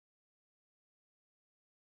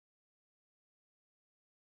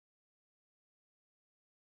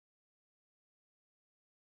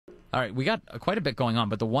All right, we got quite a bit going on,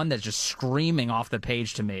 but the one that's just screaming off the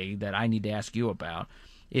page to me that I need to ask you about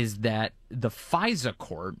is that the FISA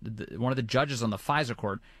court, one of the judges on the FISA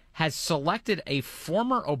court, has selected a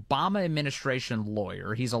former Obama administration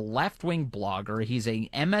lawyer. He's a left-wing blogger. He's a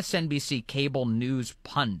MSNBC cable news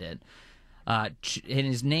pundit, and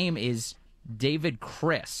his name is David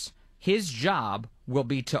Chris. His job will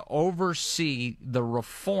be to oversee the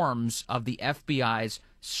reforms of the FBI's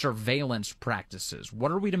surveillance practices.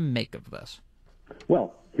 What are we to make of this?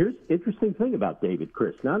 Well, here's the interesting thing about David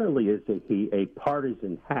Chris. Not only is he a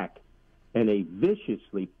partisan hack and a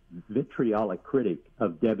viciously vitriolic critic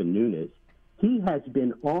of Devin Nunes, he has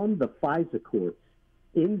been on the FISA court's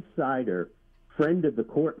insider friend of the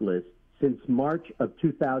court list since March of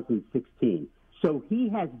 2016. So he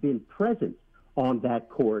has been present on that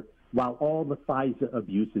court while all the FISA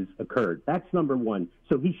abuses occurred. That's number one.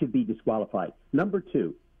 So he should be disqualified. Number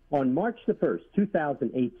two, on March the 1st,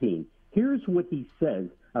 2018, here's what he says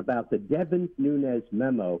about the Devin Nunes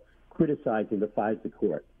memo criticizing the FISA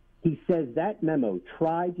court. He says that memo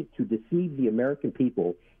tried to deceive the American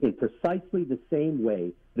people in precisely the same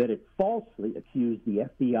way that it falsely accused the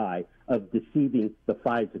FBI of deceiving the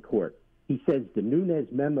FISA court. He says the Nunes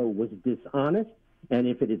memo was dishonest, and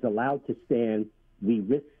if it is allowed to stand, we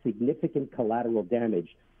risk significant collateral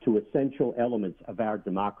damage to essential elements of our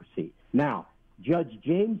democracy. Now, Judge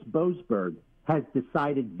James Boasberg has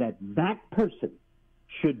decided that that person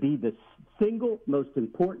should be the single most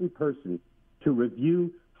important person to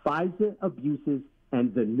review FISA abuses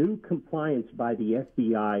and the new compliance by the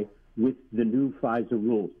FBI with the new FISA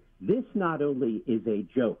rules. This not only is a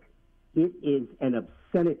joke, it is an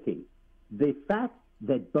obscenity. The fact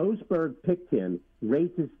that Boasberg picked him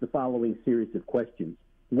raises the following series of questions.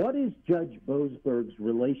 What is Judge Boasberg's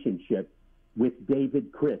relationship with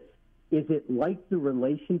David Chris? Is it like the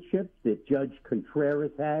relationship that Judge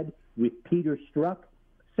Contreras had with Peter Strzok?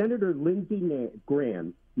 Senator Lindsey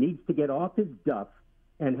Graham needs to get off his duff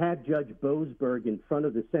and have Judge Boasberg in front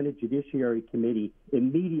of the Senate Judiciary Committee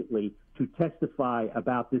immediately to testify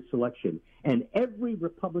about this selection. And every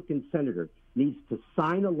Republican senator needs to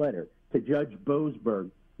sign a letter to Judge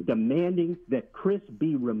Boasberg demanding that Chris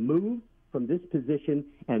be removed from this position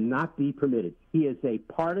and not be permitted. He is a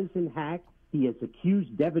partisan hack. He has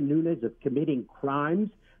accused Devin Nunes of committing crimes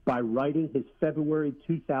by writing his February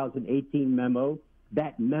 2018 memo.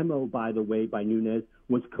 That memo, by the way, by Nunes,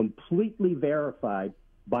 was completely verified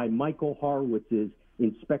by Michael Horowitz's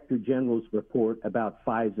Inspector General's report about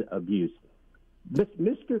FISA abuse.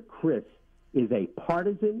 Mr. Chris is a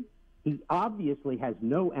partisan. He obviously has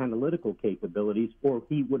no analytical capabilities, or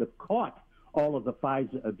he would have caught all of the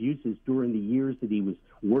FISA abuses during the years that he was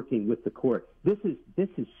working with the court. This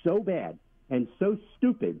is so bad and so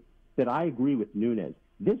stupid that I agree with Nunes.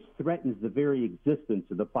 This threatens the very existence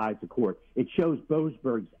of the FISA court. It shows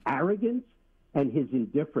Boasberg's arrogance and his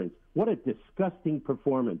indifference. What a disgusting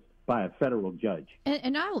performance by a federal judge.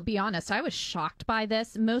 And I will be honest, I was shocked by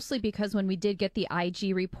this, mostly because when we did get the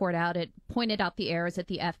IG report out, it pointed out the errors that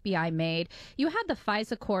the FBI made. You had the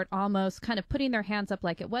FISA court almost kind of putting their hands up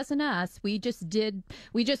like it wasn't us. We just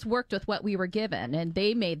worked with what we were given, and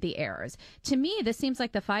they made the errors. To me, this seems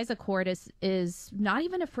like the FISA court is not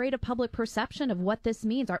even afraid of public perception of what this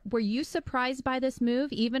means. Were you surprised by this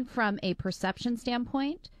move, even from a perception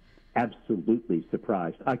standpoint? Absolutely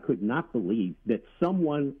surprised. I could not believe that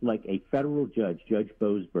someone like a federal judge, Judge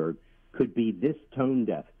Boasberg, could be this tone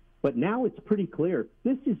deaf. But now it's pretty clear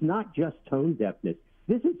this is not just tone deafness.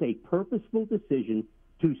 This is a purposeful decision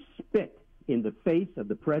to spit in the face of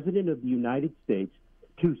the President of the United States,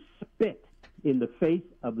 to spit in the face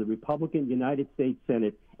of the Republican United States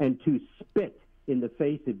Senate, and to spit in the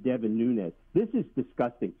face of Devin Nunes. This is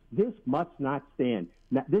disgusting. This must not stand.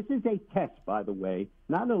 Now, this is a test, by the way,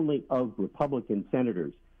 not only of Republican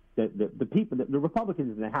senators. The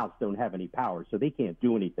Republicans in the House don't have any power, so they can't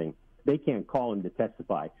do anything. They can't call him to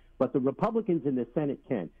testify. But the Republicans in the Senate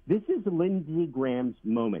can. This is Lindsey Graham's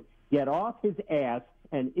moment. Get off his ass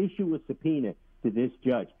and issue a subpoena to this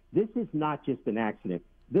judge. This is not just an accident.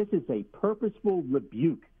 This is a purposeful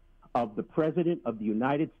rebuke of the President of the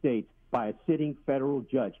United States by a sitting federal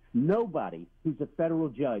judge. Nobody who's a federal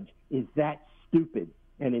judge is that stupid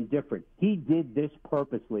and indifferent. He did this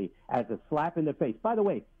purposely as a slap in the face. By the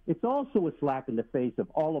way, it's also a slap in the face of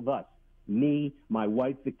all of us, me, my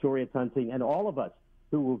wife, Victoria Tunting, and all of us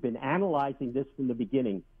who have been analyzing this from the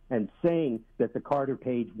beginning and saying that the Carter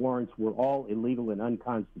Page warrants were all illegal and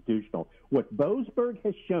unconstitutional. What Boasberg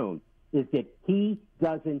has shown is that he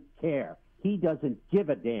doesn't care. He doesn't give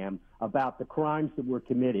a damn about the crimes that were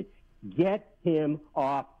committed. Get him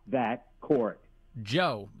off that court.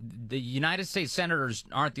 Joe, the United States senators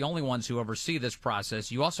aren't the only ones who oversee this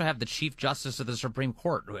process. You also have the Chief Justice of the Supreme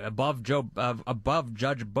Court above Judge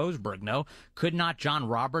Boasberg. No, could not John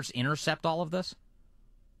Roberts intercept all of this?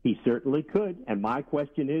 He certainly could. And my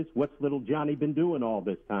question is, what's little Johnny been doing all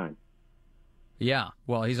this time? Yeah,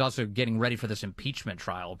 well, he's also getting ready for this impeachment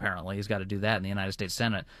trial, apparently. He's got to do that in the United States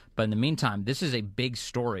Senate. But in the meantime, this is a big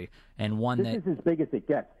story and one this is as big as it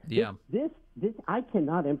gets. Yeah. This I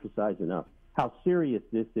cannot emphasize enough how serious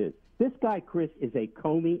this is. This guy, Chris, is a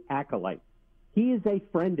Comey acolyte. He is a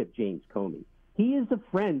friend of James Comey. He is a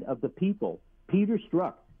friend of the people, Peter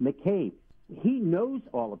Strzok, McCabe. He knows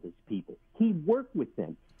all of his people. He worked with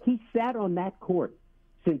them. He sat on that court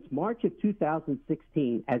since March of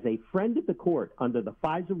 2016 as a friend of the court under the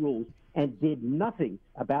FISA rules and did nothing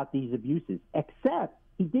about these abuses, except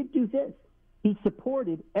he did do this. He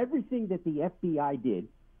supported everything that the FBI did.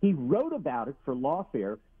 He wrote about it for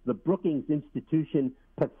Lawfare, the Brookings Institution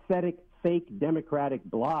pathetic, fake Democratic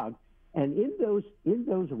blog. And in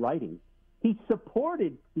those writings, he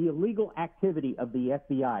supported the illegal activity of the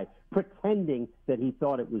FBI, pretending that he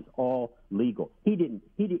thought it was all legal. He didn't.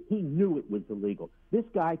 He knew it was illegal. This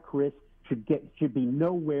guy, Chris, should be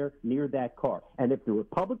nowhere near that car. And if the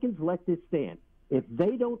Republicans let this stand, if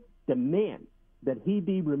they don't demand that he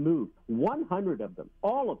be removed, 100 of them,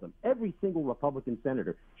 all of them, every single Republican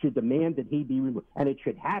senator should demand that he be removed. And it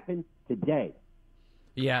should happen today.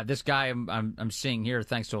 Yeah, this guy I'm seeing here,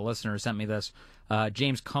 thanks to a listener who sent me this,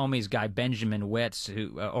 James Comey's guy, Benjamin Witz,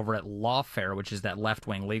 who over at Lawfare, which is that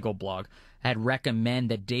left-wing legal blog, had recommended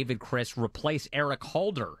that David Criss replace Eric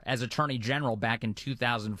Holder as Attorney General back in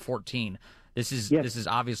 2014. This is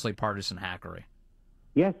obviously partisan hackery.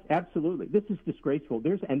 Yes, absolutely. This is disgraceful.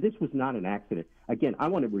 And this was not an accident. Again, I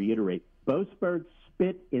want to reiterate, Boasberg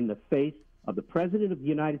spit in the face of the President of the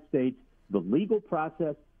United States, the legal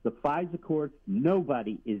process, the FISA court.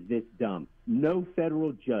 Nobody is this dumb. No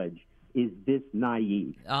federal judge is this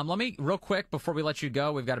naive. Let me, real quick, before we let you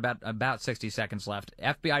go, we've got about 60 seconds left.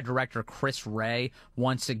 FBI Director Chris Wray,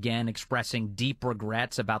 once again expressing deep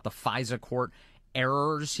regrets about the FISA court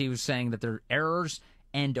errors. He was saying that there are errors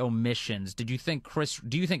and omissions. Do you think Chris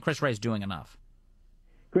Wray is doing enough?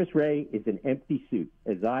 Chris Wray is an empty suit.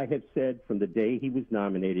 As I have said from the day he was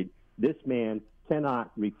nominated, this man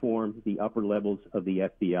cannot reform the upper levels of the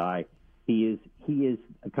FBI. He is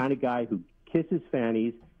a kind of guy who kisses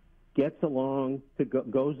fannies, goes along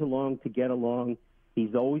to get along.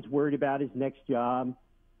 He's always worried about his next job.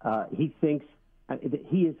 He thinks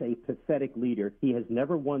he is a pathetic leader. He has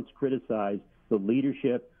never once criticized the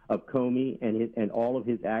leadership of Comey and all of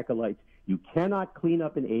his acolytes. You cannot clean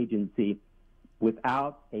up an agency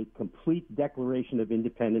without a complete declaration of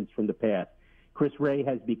independence from the past. Chris Wray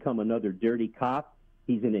has become another dirty cop.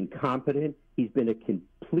 He's an incompetent. He's been a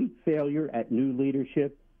complete failure at new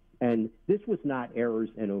leadership. And this was not errors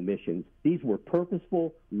and omissions. These were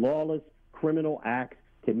purposeful, lawless, criminal acts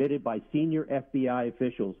committed by senior FBI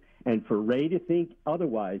officials. And for Wray to think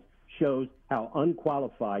otherwise shows how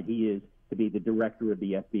unqualified he is to be the director of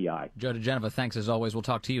the FBI. Joe DiGenova, thanks as always. We'll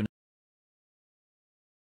talk to you.